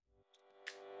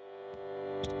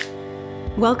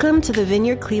Welcome to the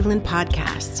Vineyard Cleveland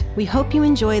podcast. We hope you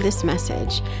enjoy this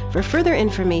message. For further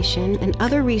information and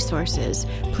other resources,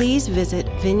 please visit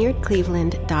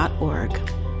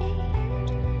vineyardcleveland.org.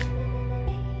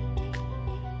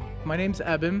 My name's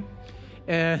Eben,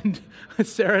 and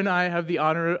Sarah and I have the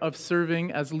honor of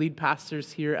serving as lead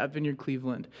pastors here at Vineyard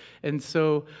Cleveland. And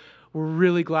so we're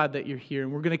really glad that you're here,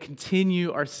 and we're going to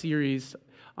continue our series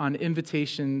on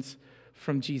invitations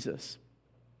from Jesus.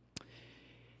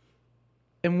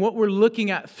 And what we're looking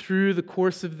at through the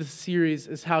course of this series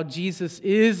is how Jesus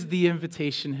is the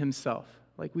invitation himself.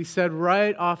 Like we said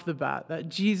right off the bat,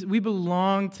 that we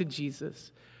belong to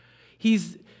Jesus.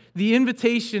 He's the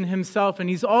invitation himself, and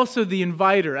he's also the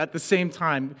inviter at the same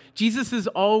time. Jesus is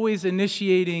always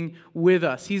initiating with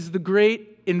us. He's the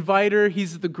great inviter,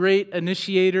 he's the great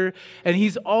initiator, and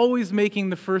he's always making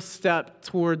the first step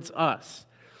towards us.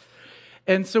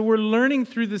 And so we're learning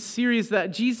through this series that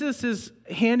Jesus is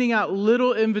handing out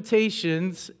little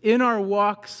invitations in our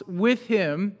walks with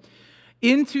him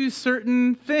into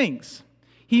certain things.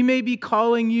 He may be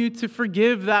calling you to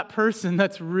forgive that person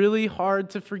that's really hard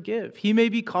to forgive. He may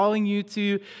be calling you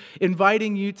to,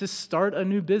 inviting you to start a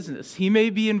new business. He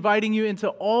may be inviting you into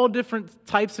all different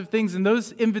types of things, and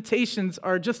those invitations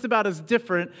are just about as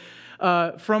different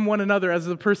from one another as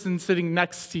the person sitting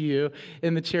next to you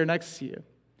in the chair next to you.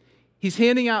 He's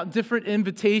handing out different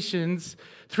invitations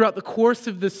throughout the course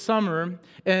of this summer,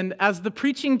 and as the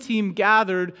preaching team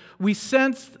gathered, we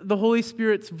sensed the Holy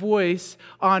Spirit's voice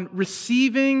on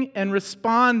receiving and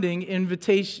responding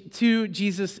to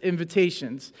Jesus'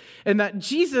 invitations, and that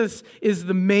Jesus is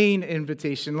the main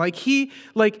invitation.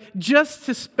 Just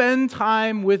to spend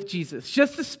time with Jesus,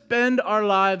 just to spend our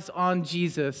lives on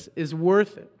Jesus is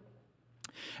worth it.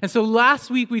 And so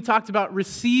last week we talked about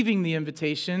receiving the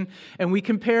invitation, and we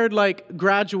compared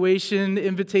graduation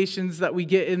invitations that we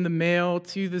get in the mail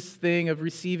to this thing of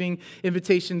receiving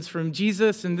invitations from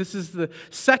Jesus. And this is the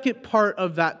second part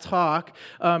of that talk.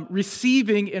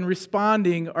 Receiving and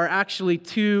responding are actually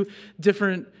two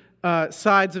different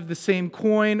sides of the same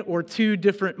coin, or two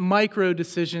different micro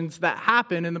decisions that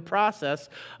happen in the process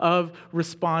of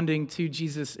responding to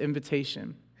Jesus'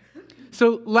 invitation.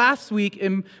 So last week,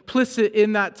 implicit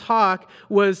in that talk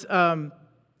was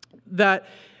that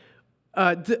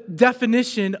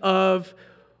definition of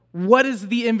what is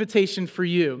the invitation for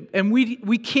you. And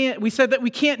we said that we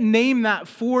can't name that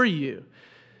for you.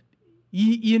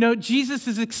 You know, Jesus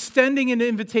is extending an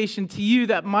invitation to you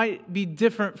that might be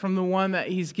different from the one that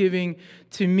he's giving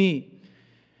to me.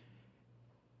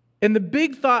 And the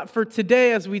big thought for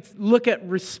today, as we look at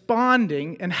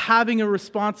responding and having a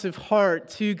responsive heart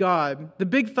to God, the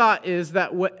big thought is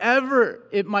that whatever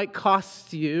it might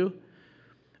cost you,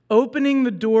 opening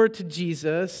the door to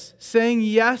Jesus, saying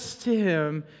yes to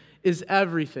him, is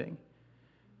everything.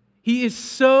 He is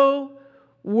so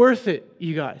worth it,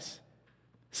 you guys.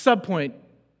 Subpoint.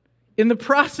 In the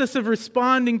process of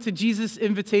responding to Jesus'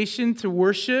 invitation to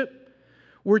worship,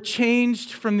 we're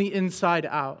changed from the inside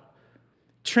out.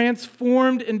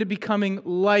 Transformed into becoming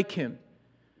like him.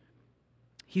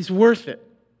 He's worth it.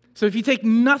 So if you take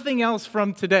nothing else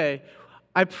from today,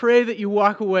 I pray that you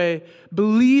walk away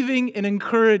believing and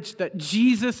encouraged that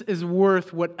Jesus is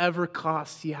worth whatever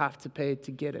cost you have to pay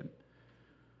to get him.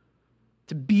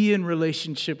 To be in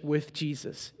relationship with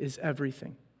Jesus is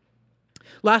everything.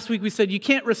 Last week we said you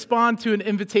can't respond to an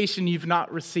invitation you've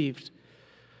not received.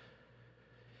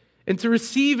 And to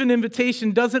receive an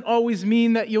invitation doesn't always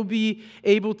mean that you'll be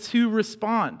able to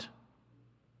respond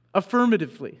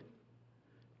affirmatively.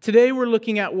 Today we're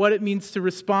looking at what it means to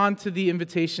respond to the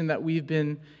invitation that we've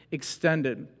been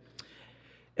extended.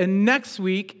 And next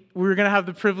week, we're going to have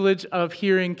the privilege of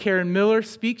hearing Karen Miller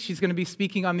speak. She's going to be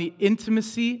speaking on the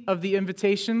intimacy of the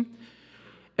invitation.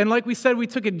 And like we said, we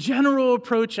took a general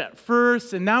approach at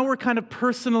first, and now we're kind of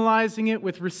personalizing it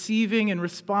with receiving and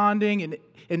responding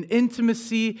and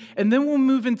intimacy, and then we'll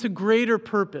move into greater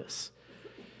purpose,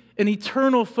 an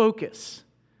eternal focus,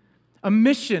 a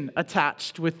mission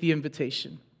attached with the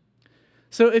invitation.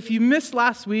 So if you missed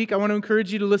last week, I want to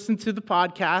encourage you to listen to the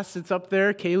podcast. It's up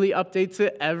there. Kaylee updates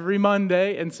it every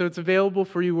Monday, and so it's available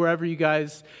for you wherever you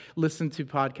guys listen to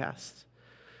podcasts.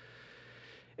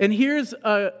 And here's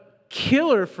a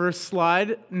killer first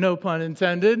slide, no pun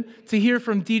intended, to hear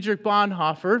from Dietrich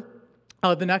Bonhoeffer,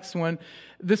 the next one.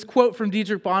 This quote from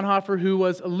Dietrich Bonhoeffer, who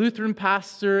was a Lutheran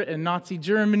pastor in Nazi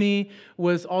Germany,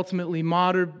 was ultimately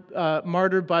martyred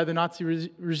by the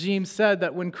Nazi regime, said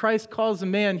that when Christ calls a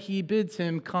man, he bids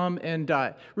him come and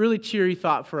die. Really cheery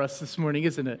thought for us this morning,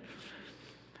 isn't it?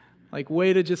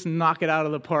 Way to just knock it out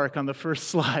of the park on the first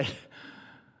slide.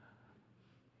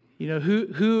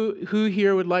 Who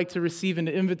here would like to receive an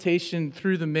invitation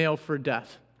through the mail for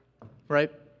death,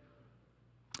 right?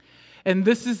 And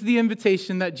this is the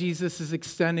invitation that Jesus is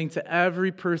extending to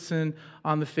every person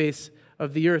on the face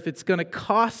of the earth. It's going to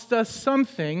cost us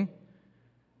something,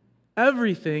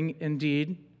 everything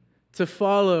indeed, to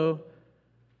follow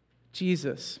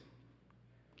Jesus.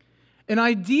 And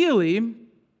ideally,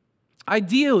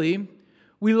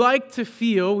 we like to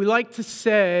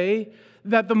say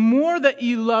that the more that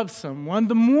you love someone,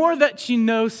 the more that you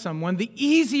know someone, the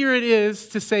easier it is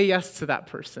to say yes to that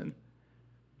person.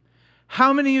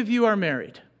 How many of you are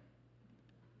married?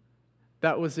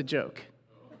 That was a joke.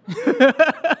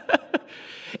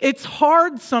 It's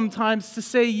hard sometimes to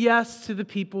say yes to the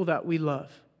people that we love.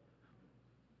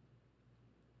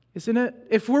 Isn't it?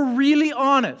 If we're really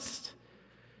honest.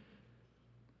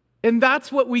 And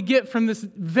that's what we get from this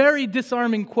very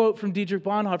disarming quote from Dietrich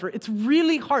Bonhoeffer. It's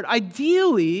really hard.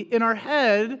 Ideally, in our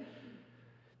head,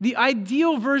 the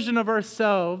ideal version of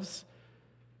ourselves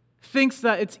thinks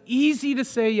that it's easy to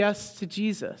say yes to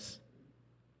Jesus.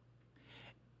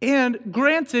 And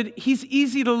granted, he's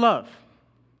easy to love.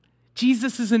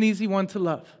 Jesus is an easy one to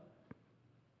love.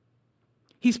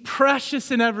 He's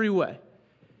precious in every way.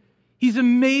 He's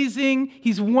amazing.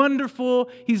 He's wonderful.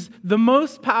 He's the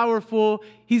most powerful.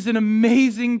 He's an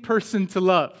amazing person to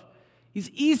love. He's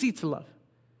easy to love.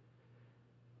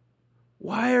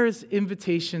 Why are his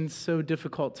invitations so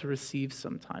difficult to receive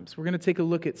sometimes? We're going to take a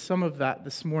look at some of that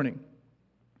this morning.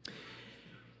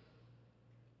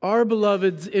 Our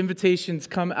beloved's invitations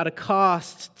come at a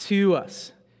cost to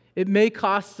us. It may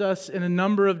cost us in a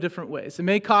number of different ways. It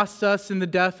may cost us in the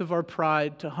death of our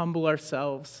pride to humble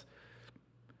ourselves.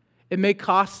 It may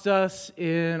cost us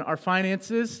in our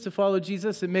finances to follow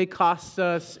Jesus. It may cost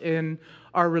us in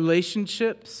our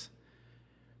relationships.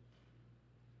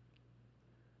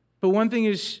 But one thing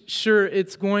is sure,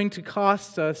 it's going to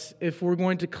cost us if we're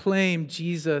going to claim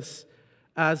Jesus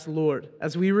as Lord.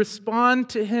 As we respond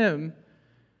to him,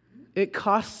 it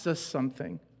costs us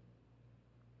something.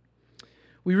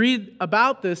 We read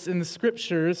about this in the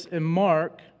scriptures in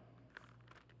Mark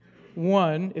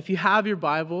 1. If you have your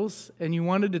Bibles and you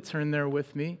wanted to turn there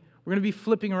with me, we're going to be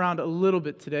flipping around a little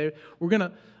bit today. We're going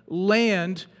to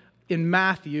land in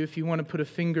Matthew, if you want to put a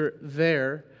finger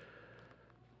there.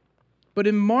 But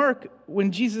in Mark,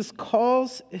 when Jesus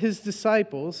calls his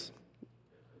disciples,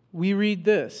 we read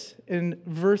this in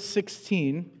verse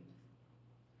 16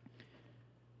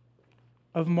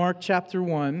 of Mark chapter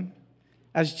 1.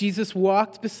 As Jesus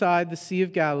walked beside the Sea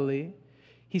of Galilee,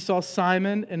 he saw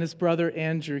Simon and his brother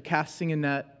Andrew casting a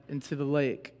net into the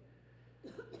lake,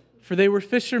 for they were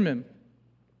fishermen.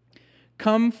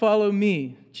 "Come, follow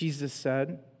me," Jesus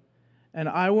said, "and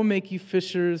I will make you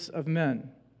fishers of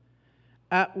men."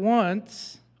 At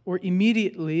once, or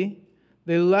immediately,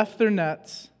 they left their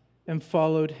nets and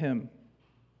followed him.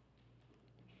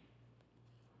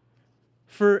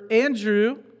 For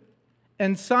Andrew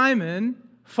and Simon,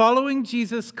 following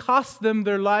Jesus cost them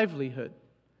their livelihood.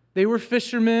 They were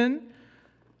fishermen,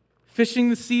 fishing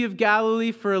the Sea of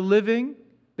Galilee for a living.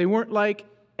 They weren't like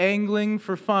angling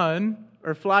for fun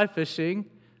or fly fishing.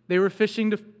 They were fishing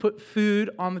to put food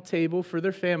on the table for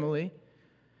their family.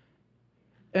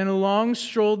 And along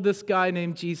strolled this guy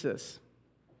named Jesus.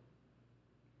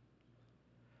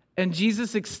 And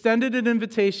Jesus extended an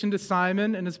invitation to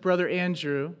Simon and his brother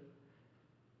Andrew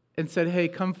and said, "Hey,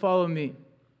 come follow me.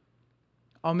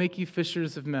 I'll make you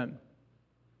fishers of men."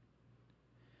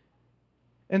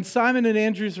 And Simon and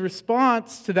Andrew's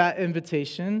response to that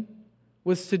invitation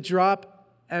was to drop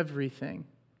everything.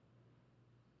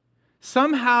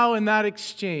 Somehow in that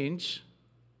exchange,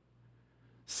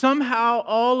 and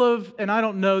I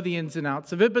don't know the ins and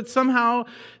outs of it, but somehow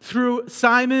through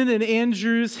Simon and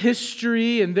Andrew's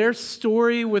history and their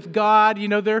story with God,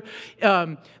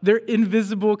 their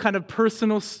invisible kind of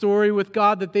personal story with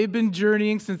God that they've been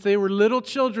journeying since they were little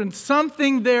children,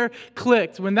 something there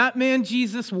clicked. When that man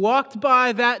Jesus walked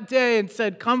by that day and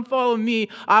said, "Come follow me,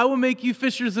 I will make you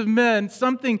fishers of men,"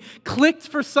 something clicked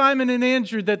for Simon and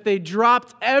Andrew that they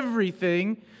dropped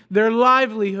everything, their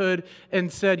livelihood,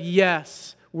 and said,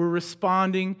 "Yes, we're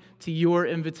responding to your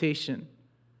invitation."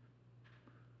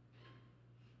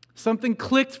 Something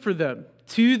clicked for them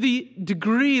to the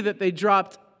degree that they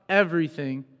dropped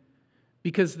everything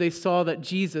because they saw that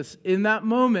Jesus, in that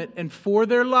moment and for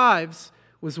their lives,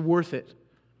 was worth it.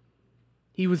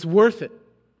 He was worth it.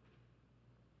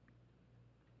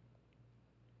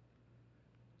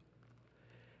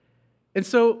 And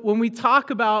so when we talk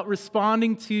about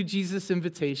responding to Jesus'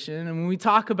 invitation, and when we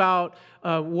talk about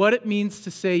what it means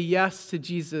to say yes to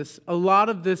Jesus, a lot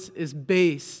of this is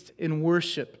based in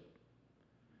worship.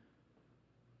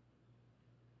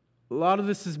 A lot of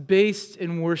this is based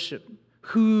in worship.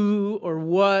 Who or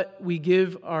what we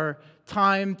give our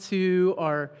time to,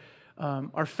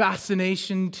 our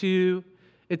fascination to.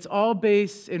 It's all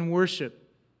based in worship.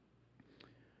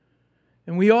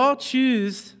 And we all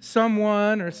choose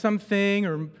someone or something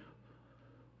or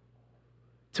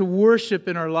to worship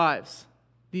in our lives.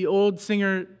 The old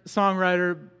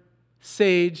singer-songwriter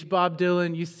sage Bob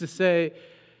Dylan used to say,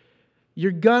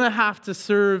 you're going to have to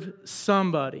serve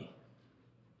somebody.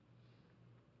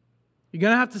 You're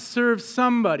going to have to serve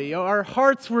somebody. Our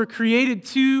hearts were created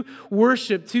to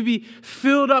worship, to be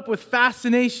filled up with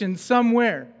fascination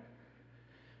somewhere.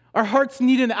 Our hearts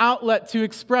need an outlet to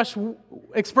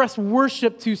express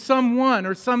worship to someone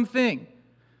or something.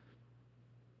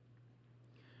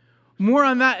 More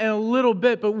on that in a little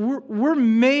bit, but we're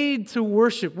made to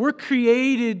worship. We're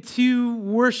created to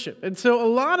worship. And so a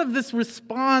lot of this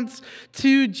response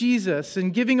to Jesus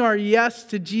and giving our yes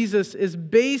to Jesus is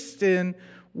based in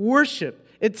worship.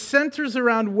 It centers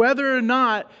around whether or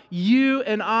not you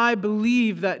and I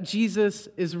believe that Jesus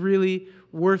is really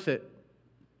worth it.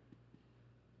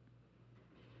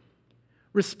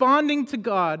 Responding to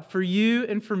God for you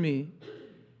and for me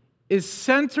is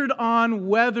centered on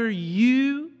whether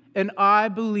you and I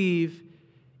believe,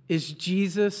 is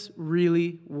Jesus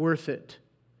really worth it?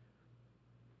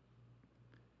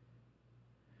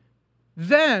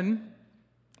 Then,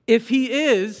 if he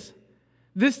is,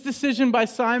 this decision by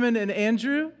Simon and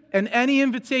Andrew and any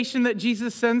invitation that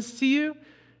Jesus sends to you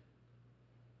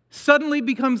suddenly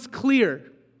becomes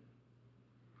clear.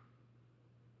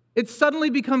 It suddenly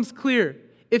becomes clear.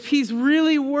 If he's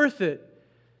really worth it,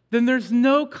 then there's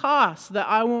no cost that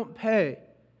I won't pay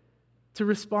to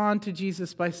respond to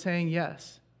Jesus by saying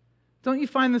yes. Don't you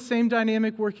find the same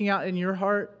dynamic working out in your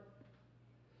heart?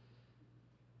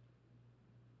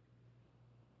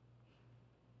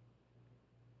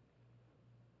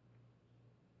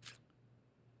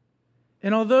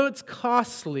 And although it's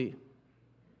costly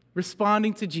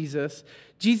responding to Jesus,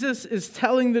 Jesus is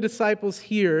telling the disciples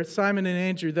here, Simon and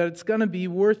Andrew, that it's going to be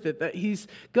worth it, that he's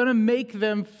going to make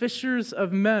them fishers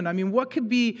of men. I mean, what could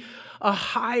be a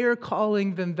higher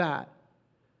calling than that?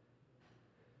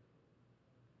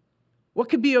 What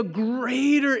could be a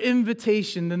greater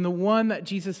invitation than the one that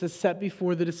Jesus has set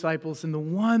before the disciples and the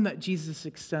one that Jesus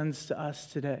extends to us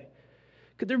today?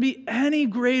 Could there be any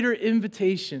greater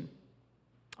invitation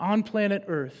on planet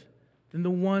Earth than the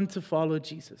one to follow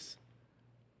Jesus?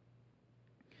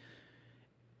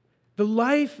 The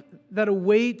life that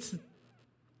awaits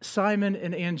Simon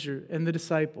and Andrew and the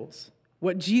disciples,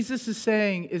 what Jesus is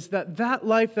saying is that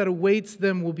life that awaits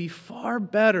them will be far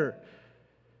better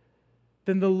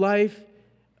than the life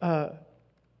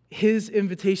his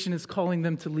invitation is calling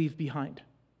them to leave behind.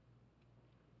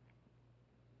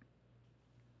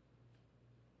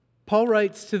 Paul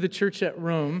writes to the church at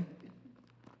Rome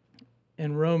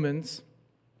in Romans,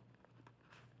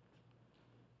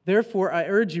 "Therefore, I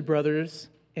urge you, brothers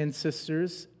and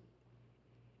sisters,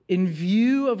 in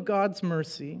view of God's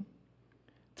mercy,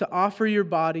 to offer your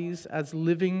bodies as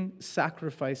living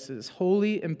sacrifices,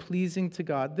 holy and pleasing to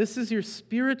God. This is your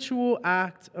spiritual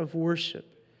act of worship.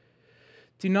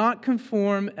 Do not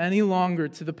conform any longer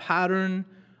to the pattern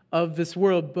of this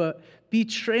world, but be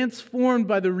transformed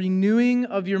by the renewing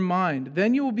of your mind.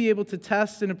 Then you will be able to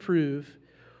test and approve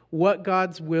what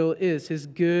God's will is, his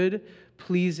good,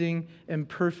 pleasing, and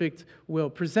perfect will.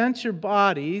 Present your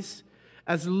bodies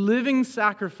as living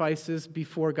sacrifices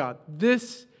before God."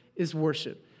 This is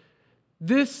worship.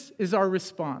 This is our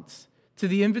response to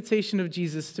the invitation of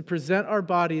Jesus to present our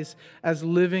bodies as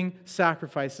living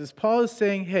sacrifices. Paul is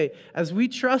saying, hey, as we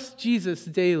trust Jesus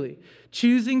daily,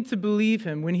 choosing to believe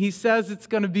him when he says it's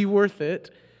going to be worth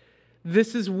it,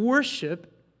 this is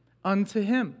worship unto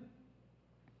him.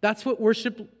 That's what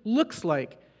worship looks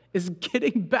like, is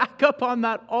getting back up on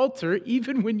that altar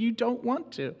even when you don't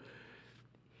want to.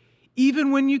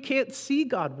 Even when you can't see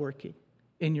God working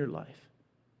in your life.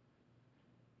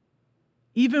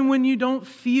 Even when you don't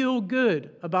feel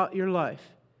good about your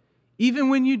life. Even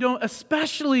when you don't,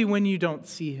 especially when you don't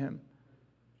see him.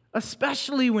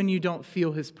 Especially when you don't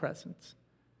feel his presence.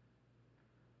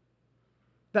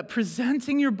 That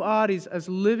presenting your bodies as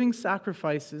living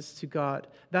sacrifices to God,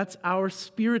 that's our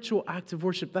spiritual act of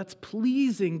worship. That's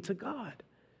pleasing to God.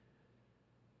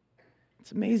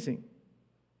 It's amazing.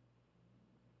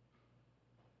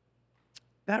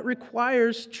 That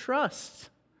requires trust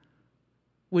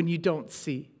when you don't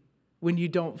see, when you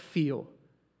don't feel.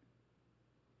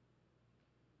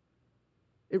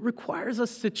 It requires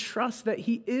us to trust that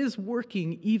he is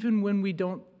working even when we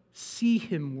don't see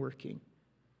him working.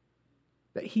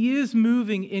 That he is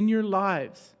moving in your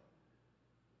lives,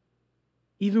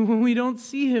 even when we don't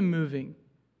see him moving.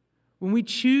 When we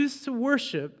choose to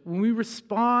worship, when we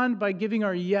respond by giving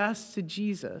our yes to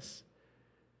Jesus,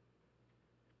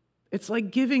 it's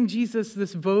like giving Jesus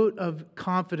this vote of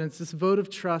confidence, this vote of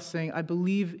trust, saying, I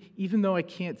believe even though I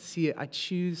can't see it, I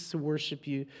choose to worship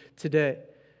you today.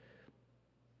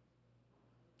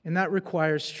 And that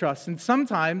requires trust. And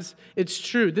sometimes it's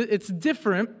true. It's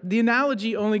different. The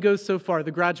analogy only goes so far,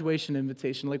 the graduation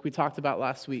invitation, like we talked about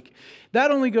last week.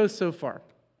 That only goes so far.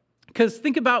 Because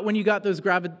think about when you got those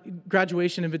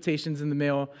graduation invitations in the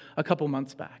mail a couple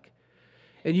months back.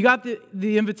 And you got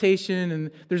the invitation, and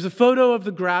there's a photo of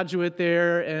the graduate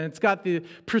there, and it's got the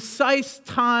precise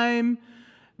time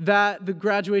that the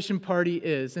graduation party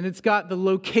is. And it's got the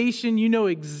location. You know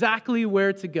exactly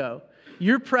where to go.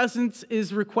 Your presence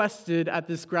is requested at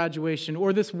this graduation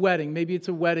or this wedding. Maybe it's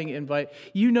a wedding invite.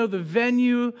 You know the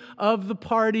venue of the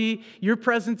party. Your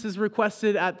presence is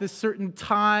requested at this certain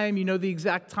time. You know the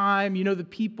exact time. You know the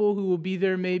people who will be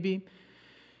there maybe.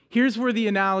 Here's where the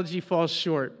analogy falls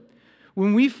short.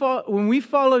 When we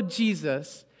follow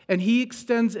Jesus and he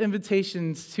extends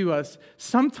invitations to us,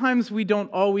 sometimes we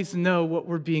don't always know what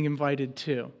we're being invited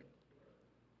to.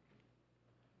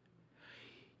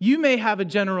 You may have a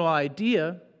general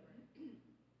idea.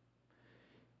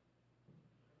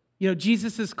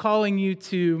 Jesus is calling you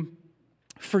to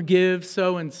forgive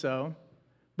so-and-so,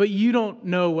 but you don't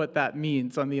know what that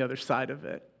means on the other side of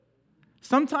it.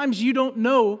 Sometimes you don't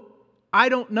know, I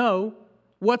don't know,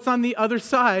 what's on the other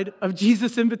side of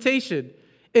Jesus' invitation.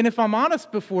 And if I'm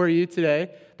honest before you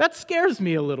today, that scares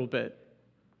me a little bit.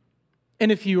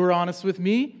 And if you were honest with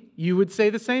me, you would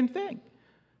say the same thing,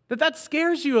 that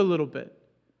scares you a little bit.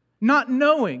 Not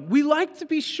knowing. We like to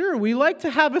be sure. We like to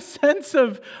have a sense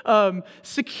of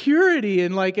security.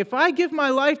 And if I give my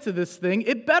life to this thing,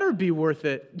 it better be worth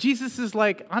it. Jesus is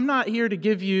like, I'm not here to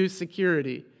give you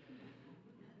security.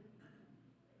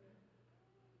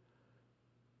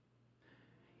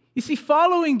 You see,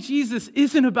 following Jesus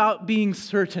isn't about being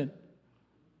certain.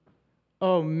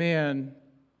 Oh, man.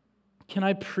 Can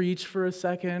I preach for a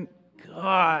second?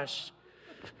 Gosh.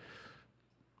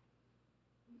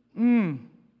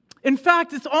 In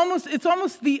fact, it's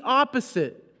almost the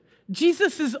opposite.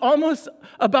 Jesus is almost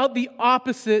about the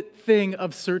opposite thing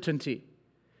of certainty.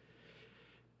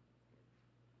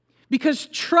 Because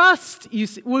trust,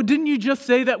 didn't you just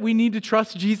say that we need to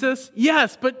trust Jesus?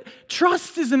 Yes, but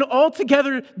trust is an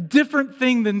altogether different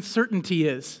thing than certainty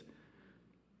is.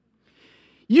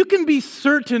 You can be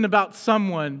certain about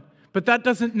someone, but that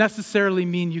doesn't necessarily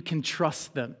mean you can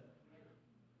trust them.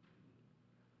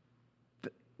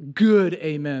 Good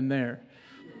amen there.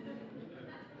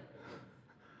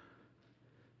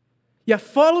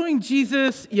 Following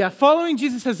Jesus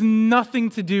has nothing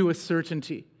to do with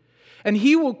certainty. And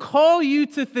he will call you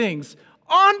to things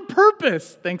on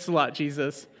purpose. Thanks a lot,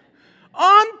 Jesus.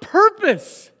 On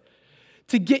purpose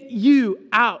to get you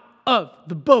out of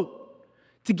the boat.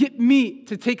 To get me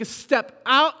to take a step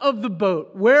out of the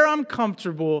boat where I'm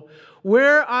comfortable,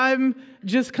 where I'm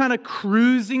just kind of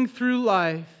cruising through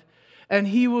life. And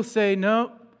he will say,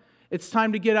 no, it's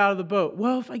time to get out of the boat.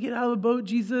 Well, if I get out of the boat,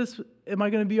 Jesus, am I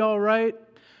going to be all right?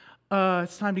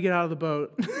 It's time to get out of the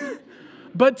boat.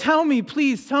 But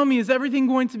please tell me, is everything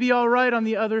going to be all right on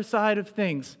the other side of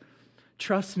things?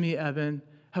 Trust me, Evan.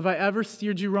 Have I ever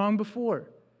steered you wrong before?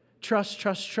 Trust.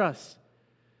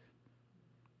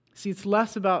 See, it's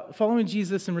less about following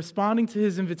Jesus and responding to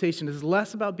his invitation is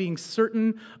less about being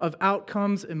certain of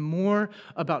outcomes and more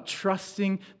about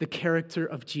trusting the character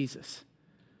of Jesus.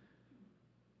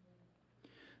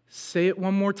 Say it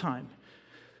one more time.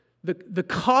 The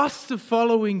cost of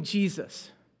following Jesus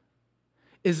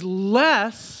is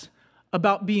less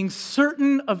about being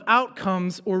certain of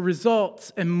outcomes or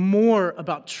results and more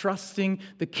about trusting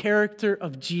the character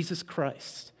of Jesus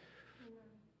Christ.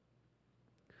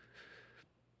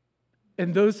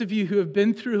 And those of you who have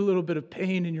been through a little bit of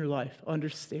pain in your life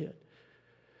understand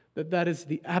that is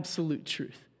the absolute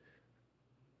truth.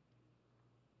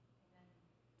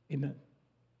 Amen.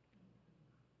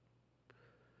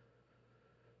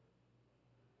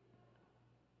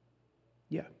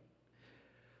 Yeah.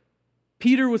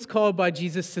 Peter was called by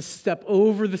Jesus to step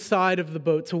over the side of the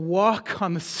boat, to walk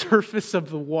on the surface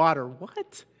of the water.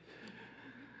 What?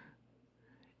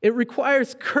 It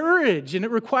requires courage and it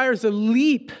requires a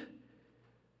leap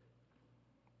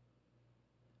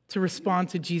to respond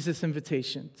to Jesus'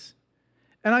 invitations.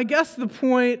 And I guess the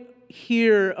point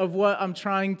here of what I'm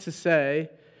trying to say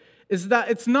is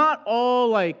that it's not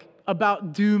all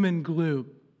about doom and gloom.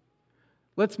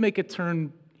 Let's make a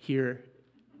turn here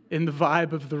in the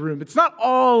vibe of the room. It's not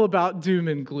all about doom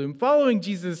and gloom. Following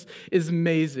Jesus is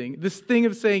amazing. This thing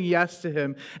of saying yes to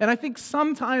him. And I think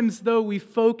sometimes, though, we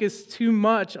focus too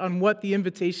much on what the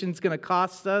invitation is going to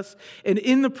cost us. And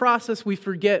in the process, we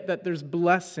forget that there's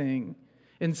blessing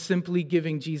in simply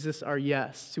giving Jesus our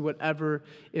yes to whatever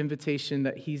invitation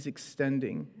that he's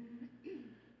extending.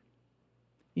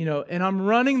 And I'm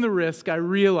running the risk, I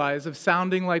realize, of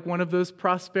sounding like one of those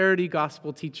prosperity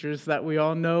gospel teachers that we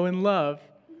all know and love.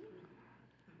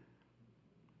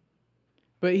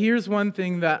 But here's one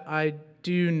thing that I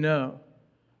do know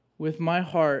with my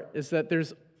heart is that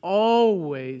there's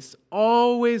always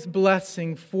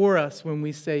blessing for us when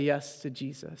we say yes to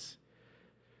Jesus.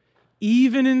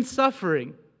 Even in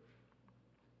suffering.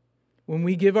 When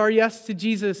we give our yes to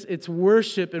Jesus, it's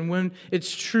worship. And when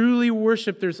it's truly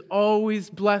worship, there's always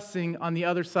blessing on the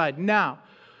other side. Now,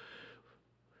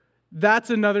 that's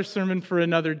another sermon for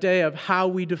another day of how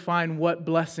we define what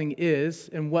blessing is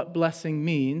and what blessing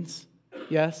means.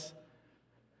 Yes?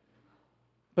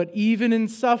 But even in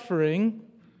suffering,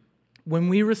 when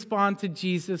we respond to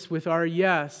Jesus with our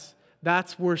yes,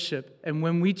 that's worship. And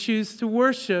when we choose to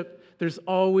worship, there's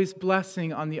always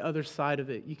blessing on the other side of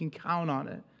it. You can count on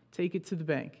it. Take it to the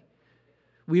bank.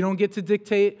 We don't get to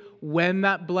dictate when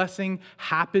that blessing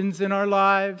happens in our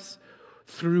lives,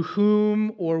 through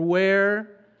whom or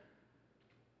where.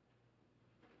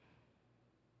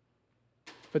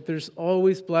 But there's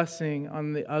always blessing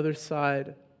on the other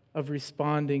side of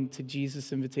responding to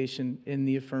Jesus' invitation in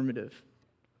the affirmative.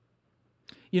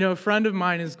 A friend of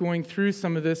mine is going through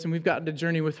some of this, and we've gotten to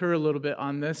journey with her a little bit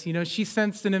on this. She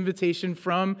sensed an invitation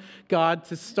from God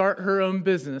to start her own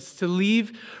business, to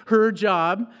leave her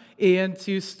job and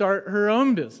to start her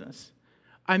own business.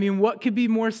 What could be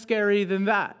more scary than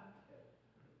that?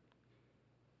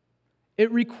 It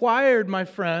required my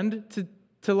friend to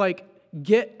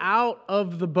get out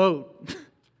of the boat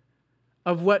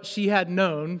of what she had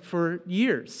known for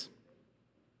years,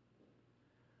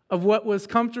 of what was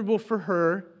comfortable for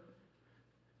her,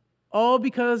 all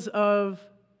because of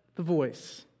the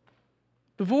voice.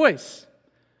 The voice.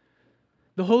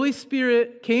 The Holy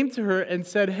Spirit came to her and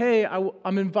said, hey,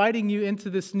 I'm inviting you into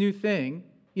this new thing.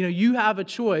 You have a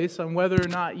choice on whether or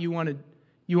not you want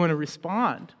to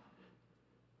respond.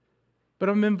 But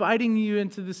I'm inviting you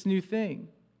into this new thing.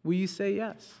 Will you say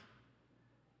yes?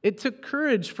 It took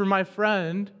courage for my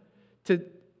friend to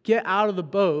get out of the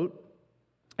boat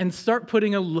and start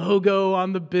putting a logo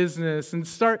on the business and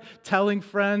start telling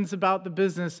friends about the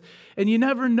business. And you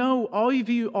never know, all of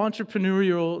you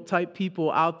entrepreneurial type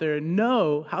people out there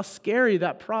know how scary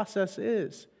that process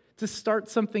is to start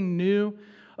something new.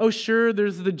 Oh, sure,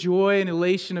 there's the joy and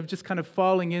elation of just kind of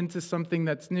falling into something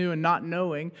that's new and not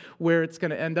knowing where it's going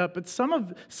to end up. But some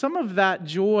of that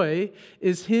joy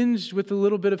is hinged with a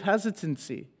little bit of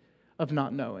hesitancy of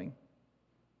not knowing.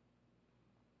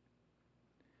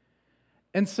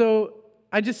 And so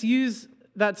I just use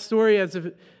that story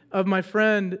of my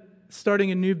friend starting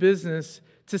a new business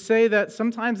to say that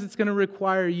sometimes it's going to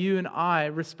require you and I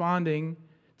responding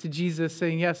to Jesus,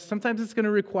 saying yes. Sometimes it's going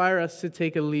to require us to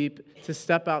take a leap, to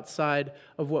step outside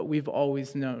of what we've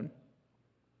always known,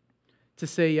 to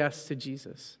say yes to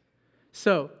Jesus.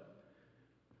 So,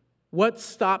 what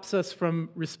stops us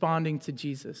from responding to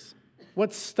Jesus?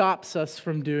 What stops us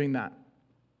from doing that?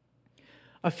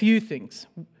 A few things.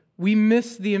 We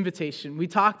miss the invitation. We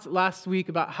talked last week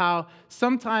about how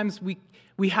sometimes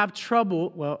we have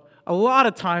trouble, a lot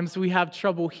of times we have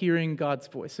trouble hearing God's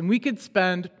voice. And we could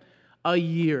spend a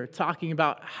year talking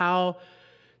about how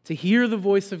to hear the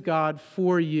voice of God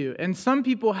for you. And some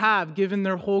people have given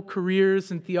their whole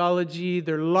careers in theology,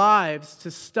 their lives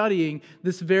to studying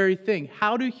this very thing.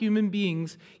 How do human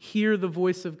beings hear the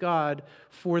voice of God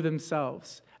for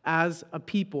themselves? As a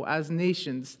people, as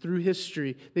nations, through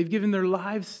history. They've given their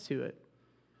lives to it.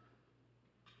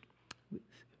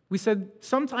 We said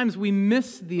sometimes we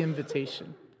miss the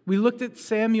invitation. We looked at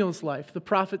Samuel's life, the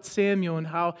prophet Samuel, and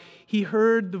how he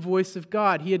heard the voice of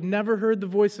God. He had never heard the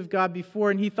voice of God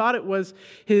before, and he thought it was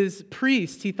his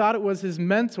priest. He thought it was his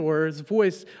mentor, his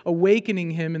voice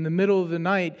awakening him in the middle of the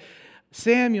night.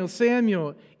 Samuel,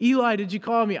 Samuel, Eli, did you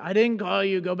call me? I didn't call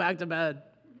you. Go back to bed.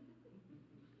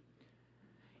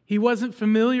 He wasn't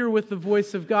familiar with the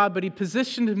voice of God, but he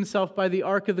positioned himself by the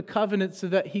Ark of the Covenant so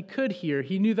that he could hear.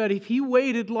 He knew that if he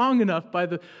waited long enough by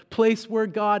the place where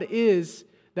God is,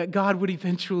 that God would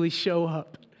eventually show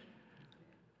up.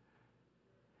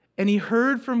 And he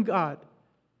heard from God.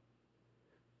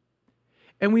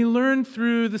 And we learned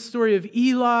through the story of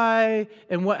Eli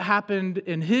and what happened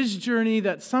in his journey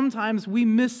that sometimes we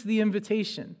miss the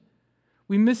invitation.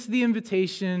 We miss the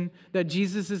invitation that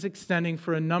Jesus is extending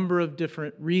for a number of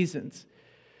different reasons.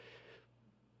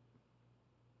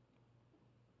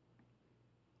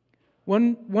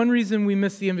 One reason we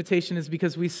miss the invitation is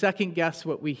because we second guess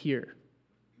what we hear.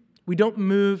 We don't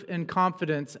move in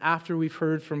confidence after we've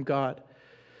heard from God.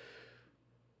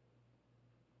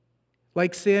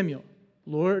 Like Samuel,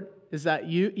 Lord, is that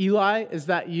you? Eli, is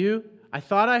that you? I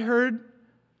thought I heard,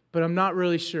 but I'm not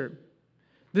really sure.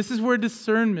 This is where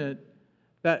discernment,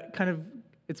 that kind of,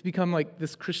 it's become like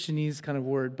this Christianese kind of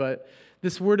word, but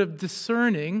this word of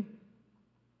discerning,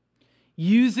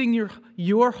 using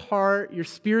your heart, your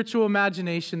spiritual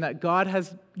imagination that God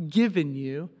has given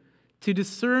you to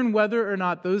discern whether or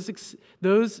not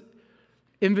those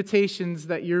invitations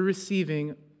that you're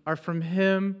receiving are from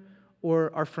Him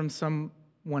or are from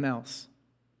someone else.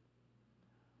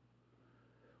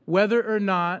 Whether or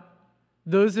not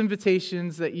those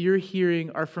invitations that you're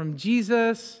hearing are from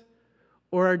Jesus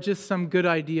or are just some good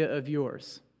idea of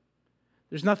yours.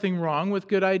 There's nothing wrong with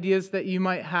good ideas that you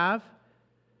might have,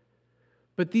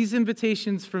 but these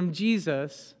invitations from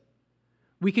Jesus,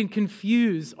 we can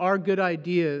confuse our good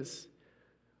ideas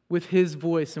with His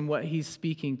voice and what He's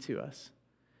speaking to us.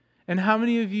 And how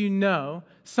many of you know,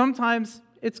 sometimes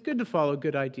it's good to follow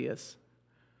good ideas.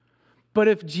 But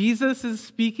if Jesus is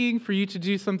speaking for you to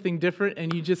do something different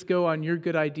and you just go on your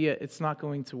good idea, it's not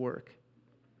going to work.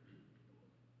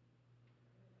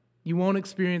 You won't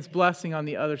experience blessing on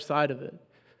the other side of it.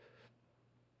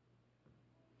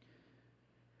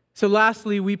 So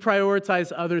lastly, we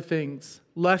prioritize other things,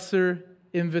 lesser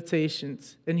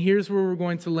invitations. And here's where we're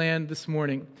going to land this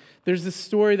morning. There's a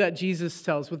story that Jesus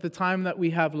tells with the time that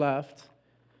we have left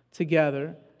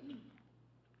together.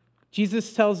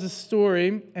 Jesus tells a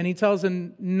story, and He tells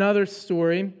another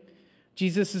story.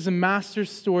 Jesus is a master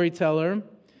storyteller.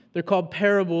 They're called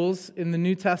parables in the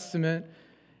New Testament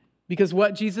because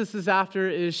what Jesus is after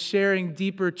is sharing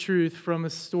deeper truth from a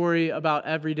story about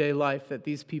everyday life that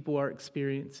these people are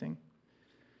experiencing.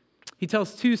 He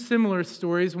tells two similar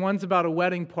stories. One's about a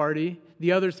wedding party.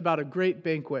 The other's about a great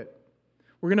banquet.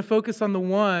 We're going to focus on the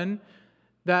one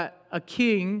that a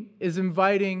king is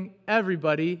inviting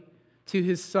everybody to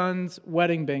his son's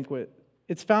wedding banquet.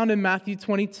 It's found in Matthew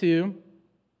 22,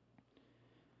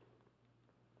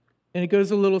 and it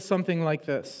goes a little something like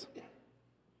this.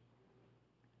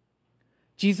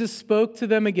 Jesus spoke to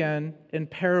them again in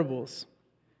parables,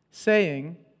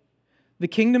 saying, "The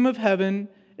kingdom of heaven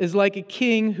is like a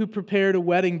king who prepared a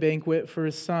wedding banquet for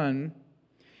his son.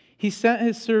 He sent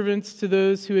his servants to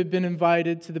those who had been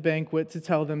invited to the banquet to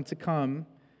tell them to come,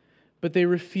 but they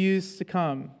refused to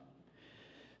come.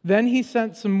 Then he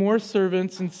sent some more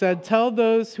servants and said, 'Tell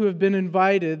those who have been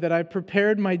invited that I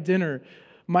prepared my dinner,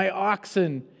 my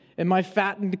oxen, and my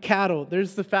fattened cattle.'"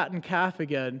 There's the fattened calf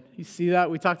again. You see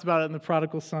that? We talked about it in the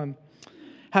prodigal son.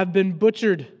 "Have been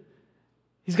butchered."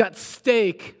 He's got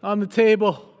steak on the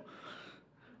table.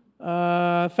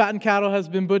 Fattened cattle has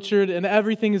been butchered, and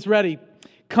everything is ready.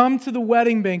 "Come to the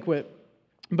wedding banquet."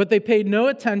 But they paid no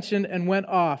attention and went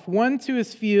off, one to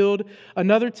his field,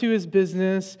 another to his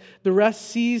business. The rest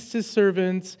seized his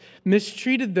servants,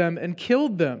 mistreated them, and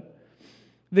killed them.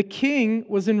 The king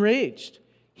was enraged.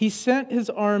 He sent his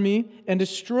army and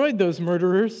destroyed those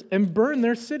murderers and burned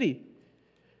their city.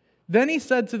 Then he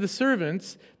said to the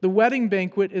servants, "The wedding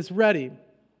banquet is ready,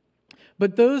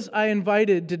 but those I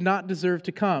invited did not deserve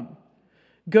to come.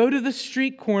 Go to the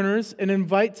street corners and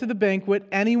invite to the banquet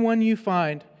anyone you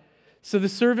find." So the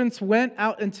servants went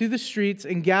out into the streets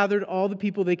and gathered all the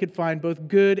people they could find, both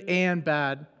good and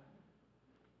bad.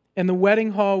 And the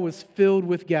wedding hall was filled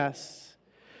with guests.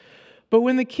 But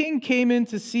when the king came in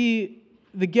to see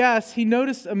the guests, he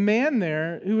noticed a man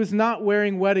there who was not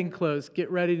wearing wedding clothes.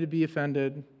 Get ready to be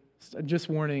offended. Just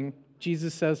warning,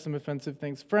 Jesus says some offensive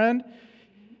things. Friend,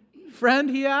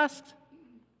 he asked,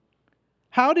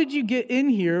 "How did you get in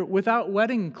here without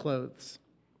wedding clothes?"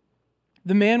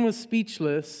 The man was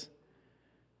speechless.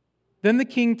 Then the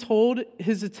king told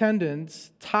his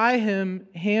attendants, "Tie him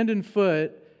hand and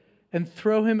foot and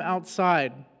throw him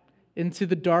outside into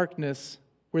the darkness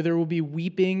where there will be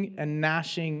weeping and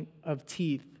gnashing of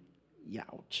teeth."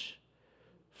 Youch.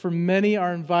 "For many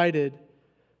are invited,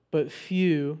 but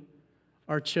few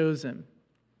are chosen."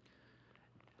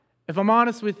 If I'm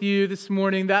honest with you this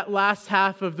morning, that last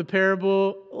half of the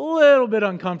parable, a little bit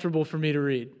uncomfortable for me to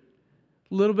read.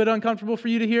 A little bit uncomfortable for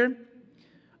you to hear?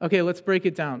 Okay, let's break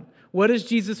it down. What is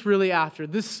Jesus really after?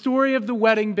 The story of the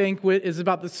wedding banquet is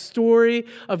about the story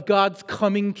of God's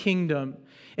coming kingdom,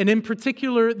 and in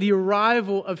particular, the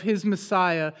arrival of His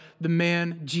Messiah, the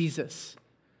man Jesus.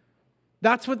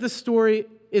 That's what the story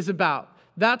is about.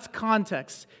 That's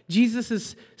context. Jesus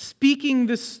is speaking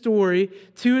this story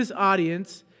to his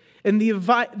audience, and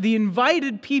the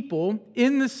invited people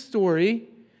in this story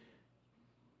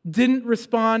didn't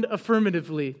respond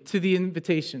affirmatively to the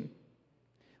invitation.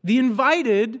 The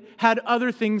invited had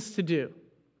other things to do.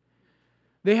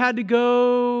 They had to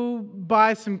go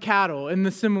buy some cattle in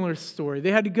the similar story.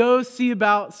 They had to go see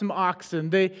about some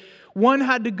oxen. One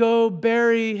had to go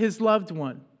bury his loved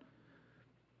one.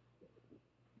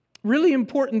 Really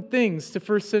important things to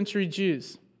first century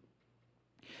Jews.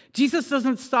 Jesus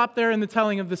doesn't stop there in the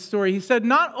telling of the story. He said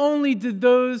not only did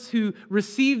those who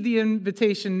received the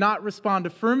invitation not respond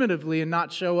affirmatively and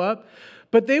not show up,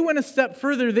 but they went a step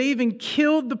further. They even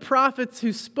killed the prophets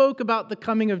who spoke about the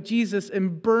coming of Jesus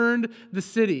and burned the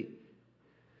city.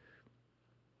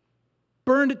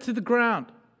 Burned it to the ground.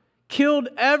 Killed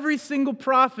every single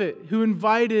prophet who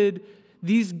invited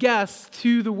these guests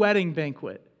to the wedding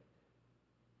banquet.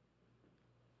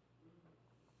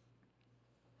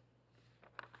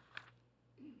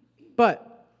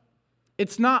 But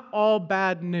it's not all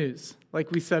bad news, like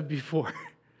we said before.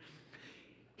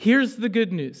 Here's the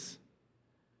good news.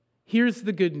 Here's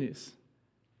the good news.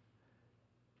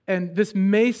 And this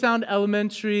may sound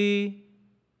elementary,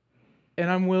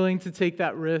 and I'm willing to take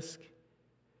that risk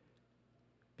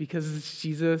because it's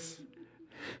Jesus.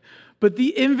 But the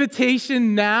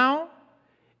invitation now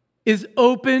is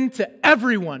open to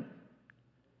everyone.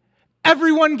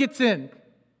 Everyone gets in.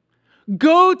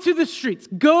 Go to the streets,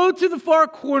 go to the far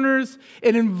corners,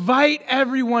 and invite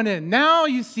everyone in. Now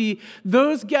you see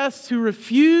those guests who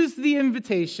refused the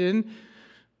invitation,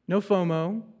 no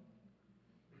FOMO.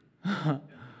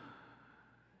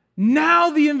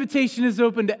 Now the invitation is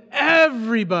open to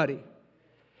everybody.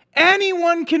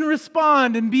 Anyone can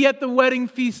respond and be at the wedding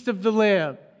feast of the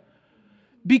Lamb.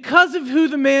 Because of who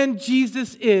the man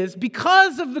Jesus is,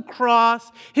 because of the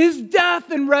cross, his death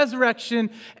and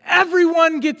resurrection,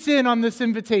 everyone gets in on this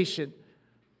invitation.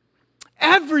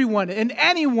 Everyone and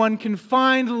anyone can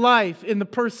find life in the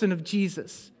person of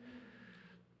Jesus.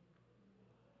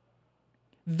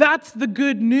 That's the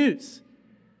good news.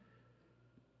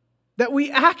 That we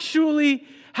actually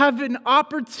have an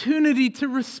opportunity to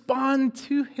respond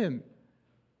to him.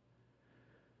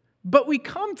 But we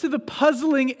come to the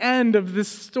puzzling end of this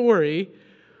story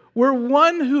where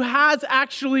one who has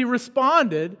actually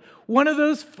responded, one of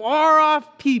those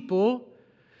far-off people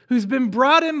who's been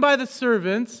brought in by the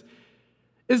servants,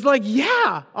 is like,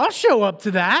 yeah, I'll show up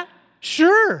to that.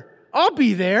 Sure, I'll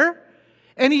be there.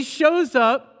 And he shows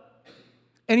up,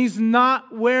 and he's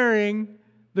not wearing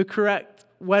the correct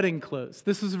wedding clothes.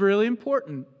 This is really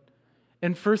important.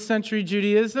 In first century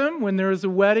Judaism, when there was a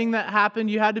wedding that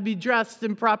happened, you had to be dressed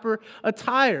in proper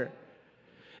attire.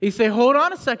 You say, hold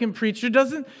on a second, preacher.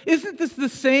 Isn't this the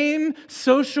same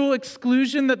social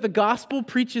exclusion that the gospel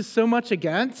preaches so much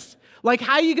against? Like,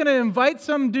 how are you going to invite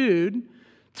some dude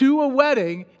to a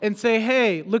wedding and say,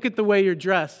 hey, look at the way you're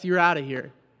dressed. You're out of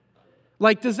here.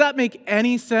 Like, does that make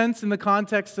any sense in the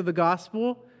context of the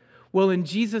gospel? Well, in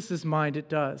Jesus' mind, it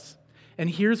does. And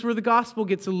here's where the gospel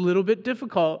gets a little bit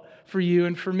difficult for you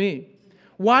and for me.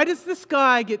 Why does this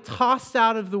guy get tossed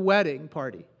out of the wedding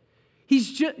party?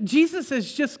 Jesus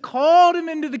has just called him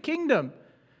into the kingdom.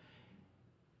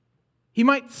 He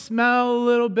might smell a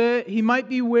little bit. He might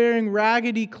be wearing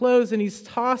raggedy clothes, and he's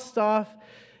tossed off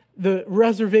the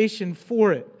reservation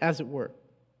for it, as it were.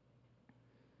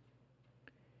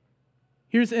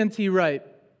 Here's N.T. Wright.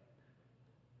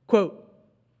 Quote,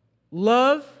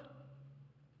 "Love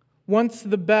wants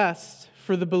the best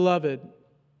for the beloved,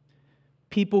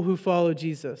 people who follow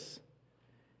Jesus.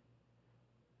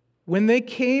 When they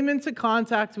came into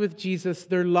contact with Jesus,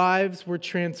 their lives were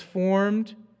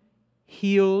transformed,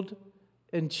 healed,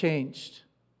 and changed."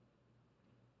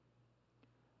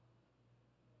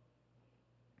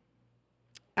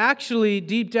 Actually,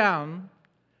 deep down,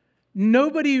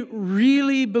 nobody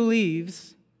really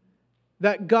believes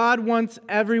that God wants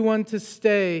everyone to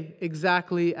stay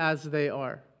exactly as they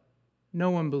are.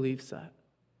 No one believes that.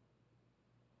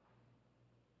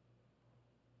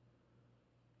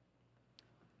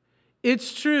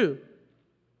 It's true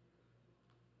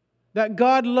that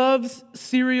God loves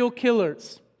serial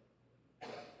killers.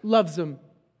 Loves them.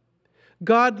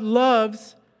 God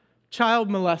loves child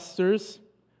molesters.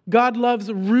 God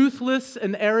loves ruthless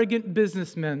and arrogant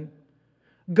businessmen.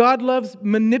 God loves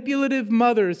manipulative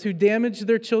mothers who damage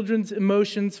their children's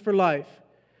emotions for life.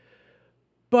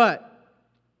 But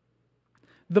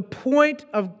the point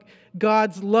of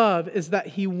God's love is that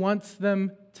He wants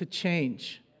them to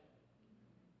change.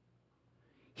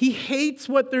 He hates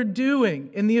what they're doing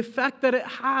and the effect that it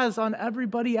has on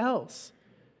everybody else.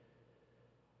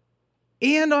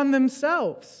 and on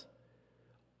themselves.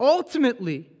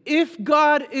 Ultimately, if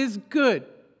God is good,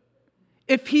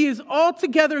 if he is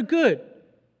altogether good,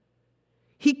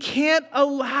 he can't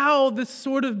allow this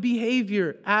sort of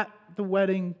behavior at the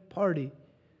wedding party.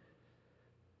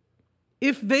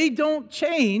 If they don't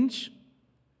change,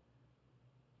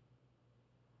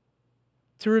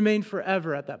 to remain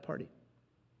forever at that party.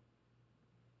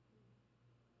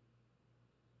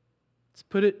 Let's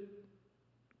put it,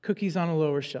 cookies on a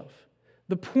lower shelf.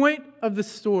 The point of the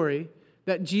story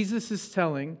that Jesus is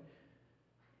telling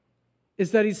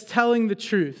is that he's telling the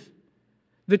truth.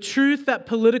 The truth that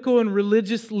political and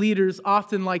religious leaders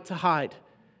often like to hide.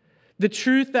 The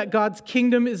truth that God's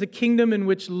kingdom is a kingdom in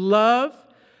which love,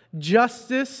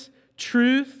 justice,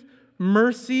 truth,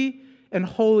 mercy, and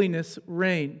holiness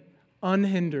reign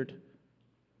unhindered.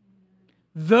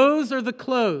 Those are the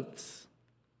clothes.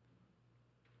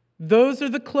 Those are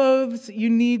the clothes you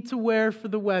need to wear for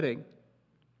the wedding.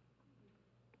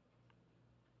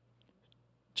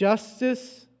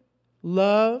 Justice,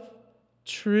 love,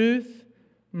 truth,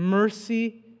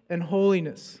 mercy, and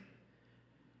holiness.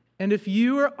 And if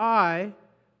you or I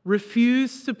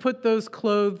refuse to put those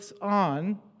clothes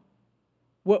on,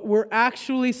 what we're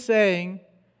actually saying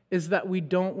is that we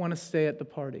don't want to stay at the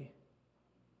party.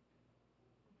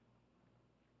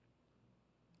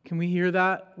 Can we hear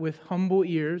that with humble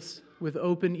ears, with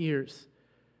open ears?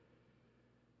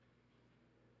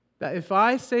 That if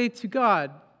I say to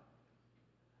God,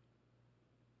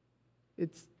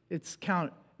 it's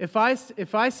count. If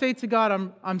I say to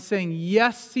God, I'm saying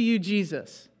yes to you,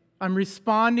 Jesus. I'm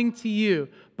responding to you,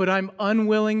 but I'm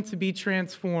unwilling to be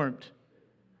transformed.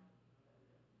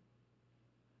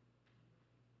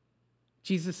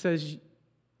 Jesus says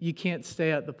you can't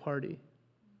stay at the party.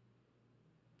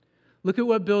 Look at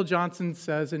what Bill Johnson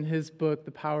says in his book,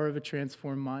 The Power of a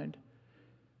Transformed Mind.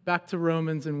 Back to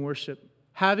Romans and worship.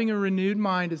 Having a renewed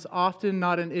mind is often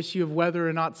not an issue of whether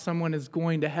or not someone is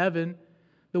going to heaven.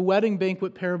 The wedding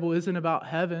banquet parable isn't about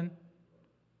heaven.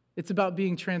 It's about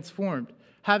being transformed.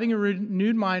 Having a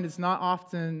renewed mind is not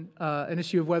often an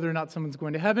issue of whether or not someone's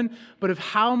going to heaven, but of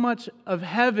how much of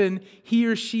heaven he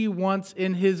or she wants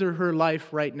in his or her life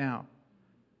right now.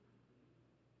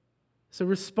 So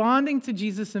responding to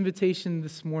Jesus' invitation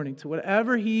this morning, to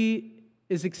whatever he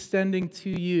is extending to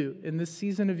you in this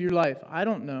season of your life, I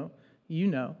don't know, you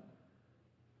know.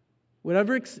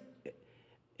 Whatever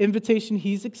invitation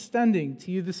he's extending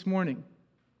to you this morning,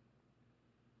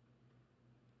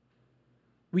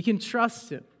 we can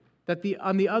trust him, that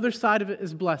on the other side of it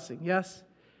is blessing, yes?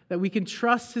 That we can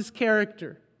trust his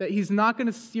character, that he's not going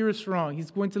to steer us wrong.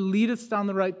 He's going to lead us down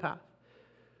the right path.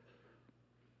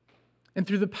 And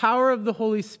through the power of the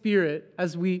Holy Spirit,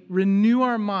 as we renew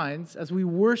our minds, as we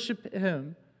worship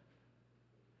him,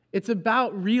 it's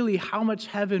about really how much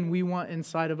heaven we want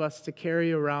inside of us to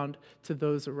carry around to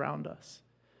those around us.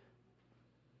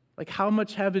 Like, how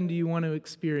much heaven do you want to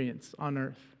experience on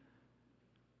earth?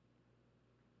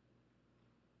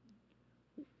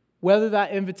 Whether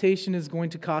that invitation is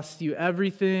going to cost you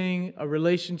everything, a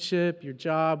relationship, your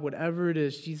job, whatever it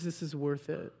is, Jesus is worth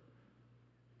it.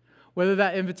 Whether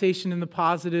that invitation in the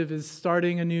positive is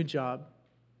starting a new job,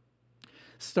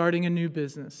 starting a new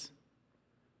business,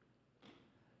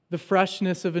 the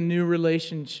freshness of a new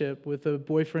relationship with a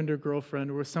boyfriend or girlfriend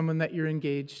or with someone that you're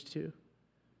engaged to.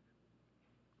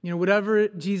 You know, whatever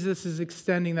Jesus is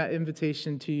extending that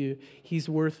invitation to you, he's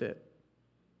worth it.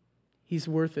 He's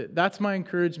worth it. That's my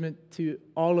encouragement to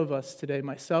all of us today,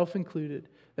 myself included,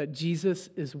 that Jesus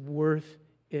is worth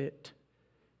it.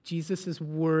 Jesus is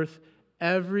worth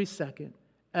every second,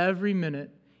 every minute,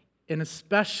 and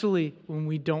especially when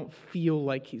we don't feel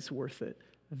like he's worth it.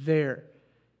 There,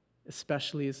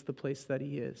 especially, is the place that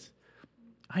he is.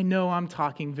 I know I'm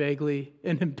talking vaguely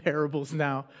and in parables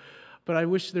now, but I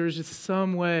wish there was just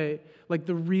some way, like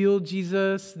the real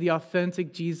Jesus, the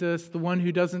authentic Jesus, the one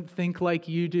who doesn't think like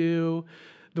you do,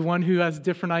 the one who has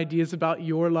different ideas about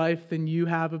your life than you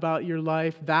have about your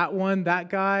life, that one, that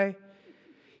guy,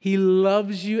 he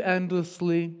loves you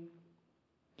endlessly.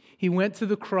 He went to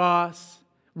the cross,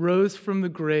 rose from the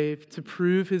grave to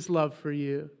prove his love for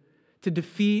you, to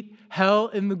defeat hell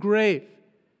in the grave,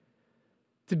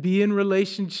 to be in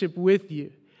relationship with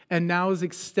you, and now is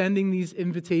extending these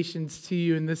invitations to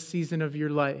you in this season of your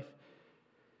life.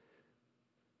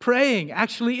 Praying,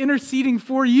 actually interceding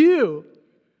for you.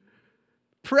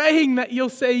 Praying that you'll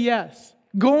say yes.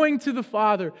 Going to the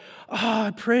Father. Oh,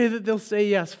 I pray that they'll say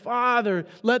yes. Father,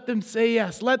 let them say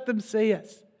yes. Let them say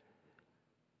yes.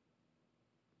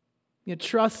 You know,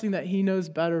 trusting that he knows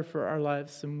better for our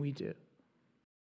lives than we do.